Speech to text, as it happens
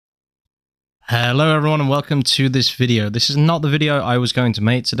Hello everyone and welcome to this video. This is not the video I was going to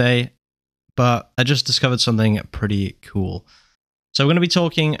make today, but I just discovered something pretty cool. So we're going to be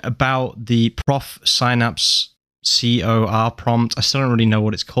talking about the Prof Synapse COR prompt. I still don't really know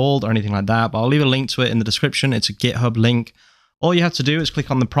what it's called or anything like that, but I'll leave a link to it in the description. It's a GitHub link. All you have to do is click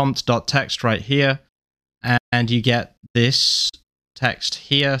on the prompt.txt right here, and you get this text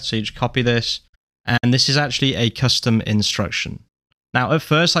here. So you just copy this, and this is actually a custom instruction. Now, at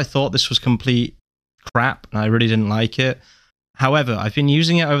first, I thought this was complete crap, and I really didn't like it. However, I've been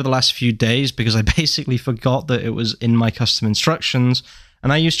using it over the last few days because I basically forgot that it was in my custom instructions,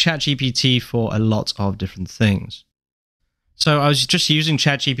 and I use ChatGPT for a lot of different things. So I was just using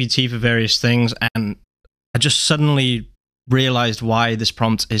ChatGPT for various things, and I just suddenly realized why this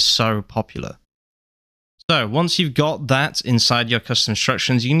prompt is so popular. So once you've got that inside your custom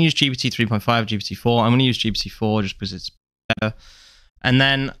instructions, you can use GPT 3.5, GPT 4. I'm going to use GPT 4 just because it's better. And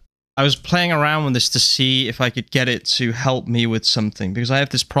then I was playing around with this to see if I could get it to help me with something, because I have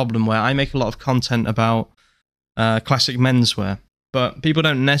this problem where I make a lot of content about classic menswear, but people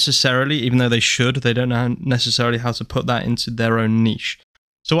don't necessarily, even though they should, they don't know necessarily how to put that into their own niche.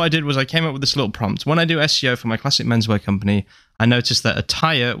 So what I did was I came up with this little prompt. When I do SEO for my classic menswear company, I noticed that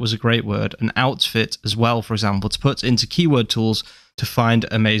attire was a great word, an outfit as well, for example, to put into keyword tools to find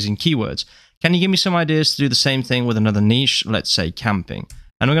amazing keywords. Can you give me some ideas to do the same thing with another niche? Let's say camping.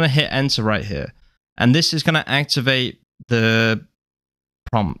 And we're going to hit enter right here. And this is going to activate the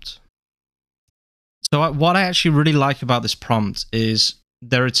prompt. So what I actually really like about this prompt is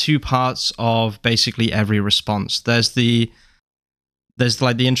there are two parts of basically every response. There's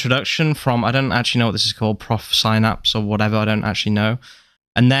like the introduction from, I don't actually know what this is called, Prof Synapse or whatever, I don't actually know.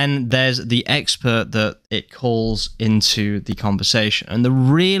 And then there's the expert that it calls into the conversation. And the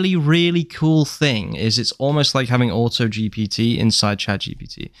really, really cool thing is it's almost like having Auto GPT inside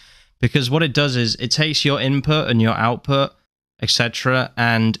ChatGPT. Because what it does is it takes your input and your output, etc.,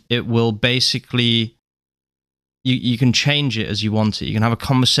 and it will basically, you can change it as you want it. You can have a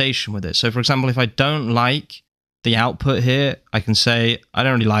conversation with it. So for example, if I don't like the output here, I can say, I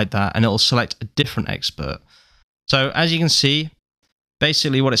don't really like that, and it will select a different expert. So as you can see,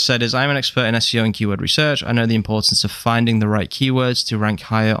 basically what it said is, I'm an expert in SEO and keyword research. I know the importance of finding the right keywords to rank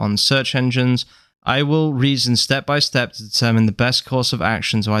higher on search engines. I will reason step by step to determine the best course of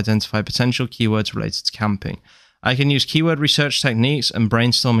action to identify potential keywords related to camping. I can use keyword research techniques and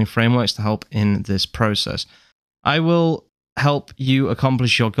brainstorming frameworks to help in this process. I will help you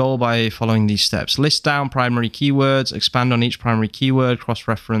accomplish your goal by following these steps. List down primary keywords, expand on each primary keyword,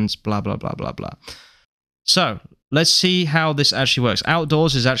 cross-reference, blah, blah, blah, blah, blah. So let's see how this actually works.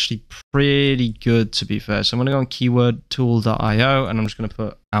 Outdoors is actually pretty good, to be fair. So I'm going to go on keywordtool.io and I'm just going to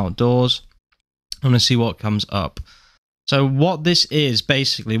put outdoors. I'm going to see what comes up. So what this is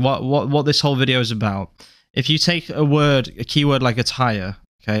basically, what this whole video is about. If you take a keyword like attire,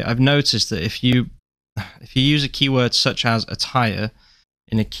 okay, I've noticed that if you use a keyword such as attire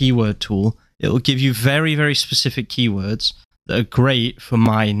in a keyword tool, it will give you very, very specific keywords that are great for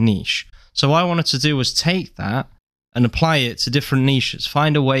my niche. So what I wanted to do was take that and apply it to different niches.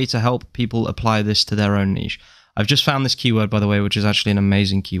 Find a way to help people apply this to their own niche. I've just found this keyword, by the way, which is actually an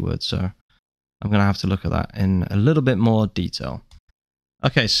amazing keyword. So I'm going to have to look at that in a little bit more detail.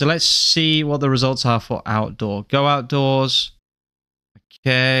 Okay, so let's see what the results are for outdoor. Go outdoors.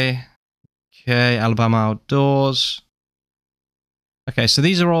 Okay, Alabama outdoors. Okay, so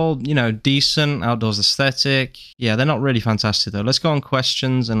these are all, decent. Outdoors aesthetic. Yeah, they're not really fantastic though. Let's go on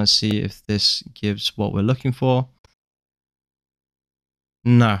questions and let's see if this gives what we're looking for.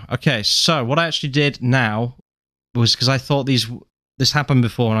 No. Okay, so what I actually did now was, because I thought this happened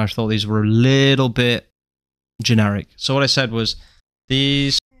before and I thought these were a little bit generic. So what I said was,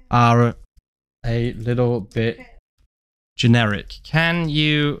 these are a little bit generic. Can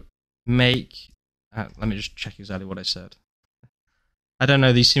you make, let me just check exactly what I said. I don't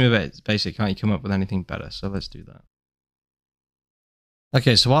know, these seem a bit basic. Can't you come up with anything better? So let's do that.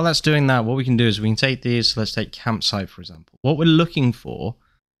 Okay, so while that's doing that, what we can do is we can take these. So let's take campsite, for example. What we're looking for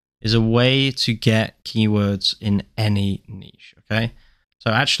is a way to get keywords in any niche, okay? So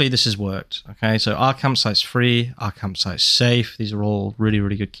actually this has worked, okay? So our campsite's free, our campsite's safe. These are all really,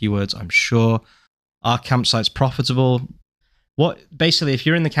 really good keywords, I'm sure. Our campsite's profitable. Basically, if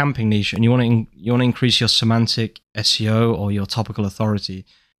you're in the camping niche and you want to increase your semantic SEO or your topical authority,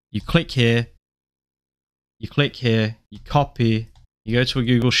 you click here, you copy, you go to a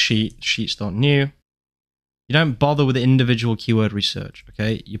Google sheet, sheets.new. You don't bother with the individual keyword research,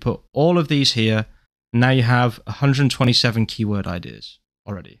 okay? You put all of these here, and now you have 127 keyword ideas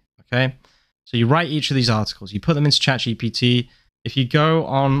already, okay? So you write each of these articles, you put them into ChatGPT, If you go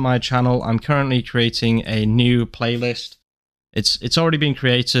on my channel, I'm currently creating a new playlist. It's already been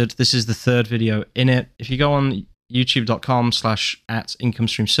created. This is the third video in it. If you go on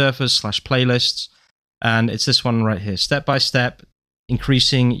youtube.com/@incomestreamsurfers/playlists, and it's this one right here, step by step,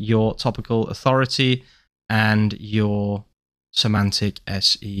 increasing your topical authority and your semantic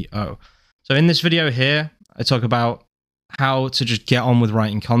SEO. So in this video here, I talk about how to just get on with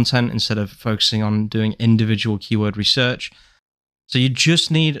writing content instead of focusing on doing individual keyword research. So you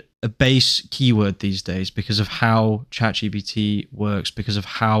just need a base keyword these days because of how ChatGPT works, because of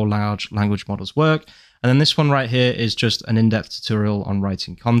how large language models work. And then this one right here is just an in-depth tutorial on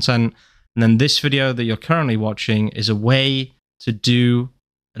writing content. And then this video that you're currently watching is a way to do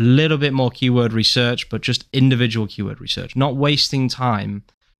a little bit more keyword research, but just individual keyword research, not wasting time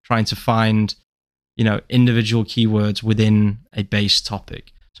trying to find, individual keywords within a base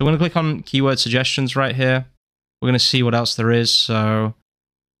topic. So I'm going to click on keyword suggestions right here. We're going to see what else there is. So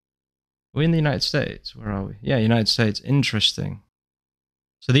we're in the United States. Where are we? Yeah, United States. Interesting.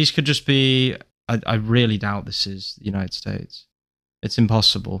 So these could just be, I really doubt this is the United States. It's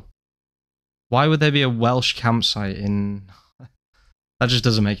impossible. Why would there be a Welsh campsite in... That just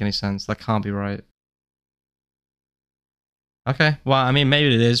doesn't make any sense. That can't be right. Okay, well, I mean,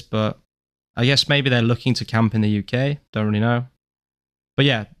 maybe it is, but I guess maybe they're looking to camp in the UK. Don't really know. But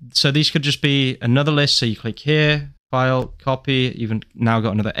yeah, so these could just be another list. So you click here, file, copy. You've now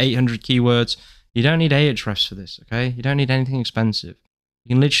got another 800 keywords. You don't need Ahrefs for this, okay? You don't need anything expensive.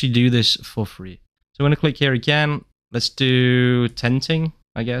 You can literally do this for free. So I'm going to click here again. Let's do tenting,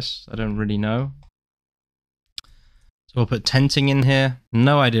 I guess. I don't really know. So we'll put tenting in here.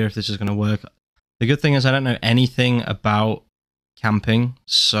 No idea if this is going to work. The good thing is I don't know anything about camping.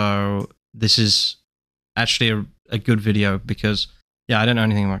 So this is actually a good video because... yeah, I don't know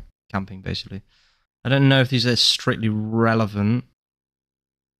anything about camping, basically. I don't know if these are strictly relevant.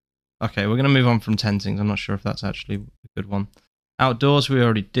 Okay, we're going to move on from tentings. I'm not sure if that's actually a good one. Outdoors, we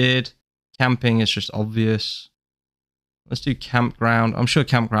already did. Camping is just obvious. Let's do campground. I'm sure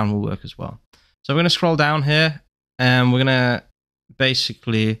campground will work as well. So we're going to scroll down here, and we're going to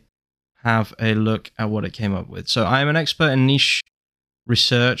basically have a look at what it came up with. So I am an expert in niche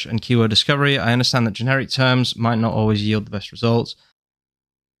research and keyword discovery. I understand that generic terms might not always yield the best results.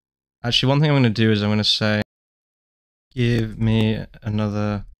 Actually, one thing I'm going to do is I'm going to say, give me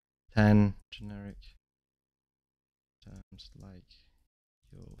another 10 generic terms like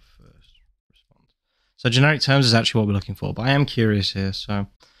your first response. So generic terms is actually what we're looking for, but I am curious here. So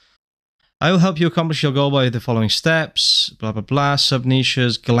I will help you accomplish your goal by the following steps, blah, blah, blah,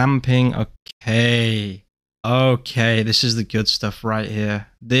 sub-niches, glamping. Okay. Okay, this is the good stuff right here.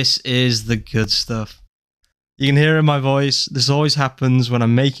 This is the good stuff. You can hear in my voice, this always happens when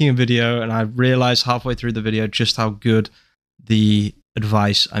I'm making a video and I realize halfway through the video just how good the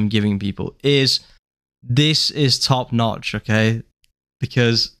advice I'm giving people is. This is top notch, okay?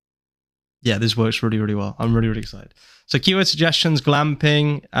 Because, yeah, this works really, really well. I'm really, really excited. So keyword suggestions,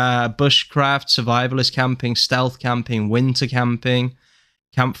 glamping, bushcraft, survivalist camping, stealth camping, winter camping,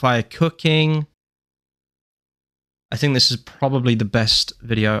 campfire cooking. I think this is probably the best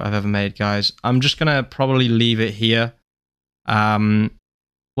video I've ever made, guys. I'm just going to probably leave it here. What I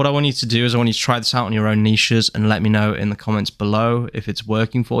want you to do is I want you to try this out on your own niches and let me know in the comments below if it's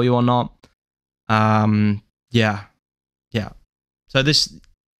working for you or not. Yeah. So this,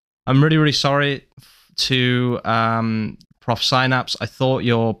 I'm really, really sorry to Prof. Synapse. I thought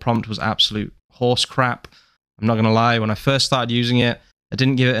your prompt was absolute horse crap. I'm not going to lie. When I first started using it, I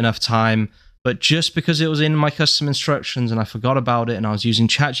didn't give it enough time. But just because it was in my custom instructions and I forgot about it and I was using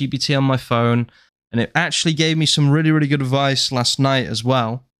ChatGPT on my phone, and it actually gave me some really, really good advice last night as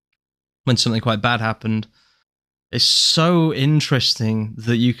well when something quite bad happened. It's so interesting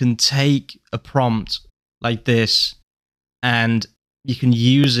that you can take a prompt like this and you can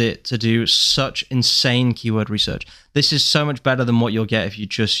use it to do such insane keyword research. This is so much better than what you'll get if you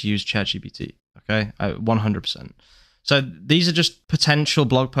just use ChatGPT, okay? 100%. So these are just potential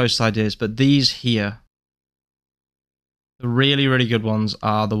blog post ideas, but these here, the really, really good ones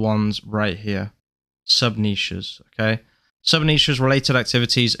are the ones right here. Sub-niches, okay? Sub-niches, related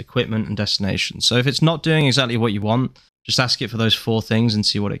activities, equipment, and destinations. So if it's not doing exactly what you want, just ask it for those 4 things and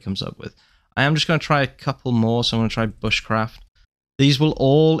see what it comes up with. I am just going to try a couple more, so I'm going to try bushcraft. These will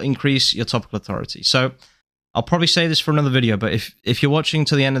all increase your topical authority. So I'll probably say this for another video, but if you're watching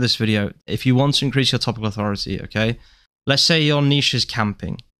to the end of this video, if you want to increase your topical authority, okay, let's say your niche is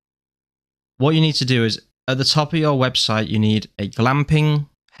camping. What you need to do is at the top of your website, you need a glamping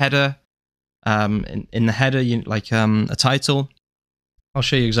header. In the header, you like a title. I'll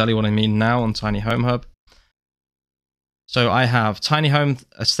show you exactly what I mean now on Tiny Home Hub. So I have tiny home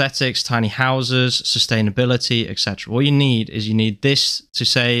aesthetics, tiny houses, sustainability, etc. All you need is you need this to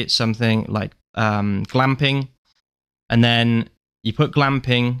say something like glamping, and then you put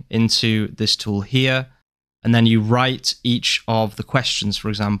glamping into this tool here, and then you write each of the questions, for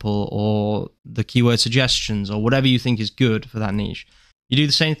example, or the keyword suggestions, or whatever you think is good for that niche. You do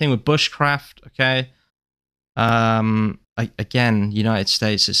the same thing with bushcraft, okay? Again, United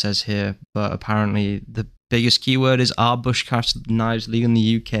States, it says here, but apparently the biggest keyword is, are bushcraft knives legal in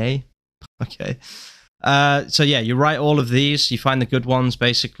the UK? Okay. So yeah, you write all of these, you find the good ones,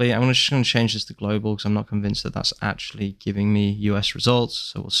 basically. I'm just going to change this to global because I'm not convinced that that's actually giving me US results.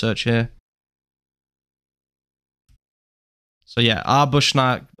 So we'll search here. So yeah, are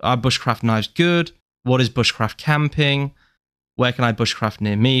bushcraft knives good? What is bushcraft camping? Where can I bushcraft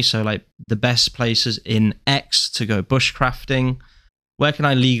near me? So like the best places in X to go bushcrafting. Where can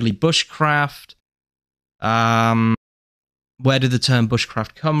I legally bushcraft? Where did the term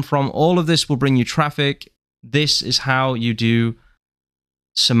bushcraft come from? All of this will bring you traffic. This is how you do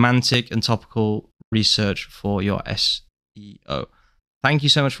semantic and topical research for your SEO. Thank you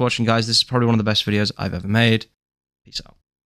so much for watching, guys. This is probably one of the best videos I've ever made. Peace out.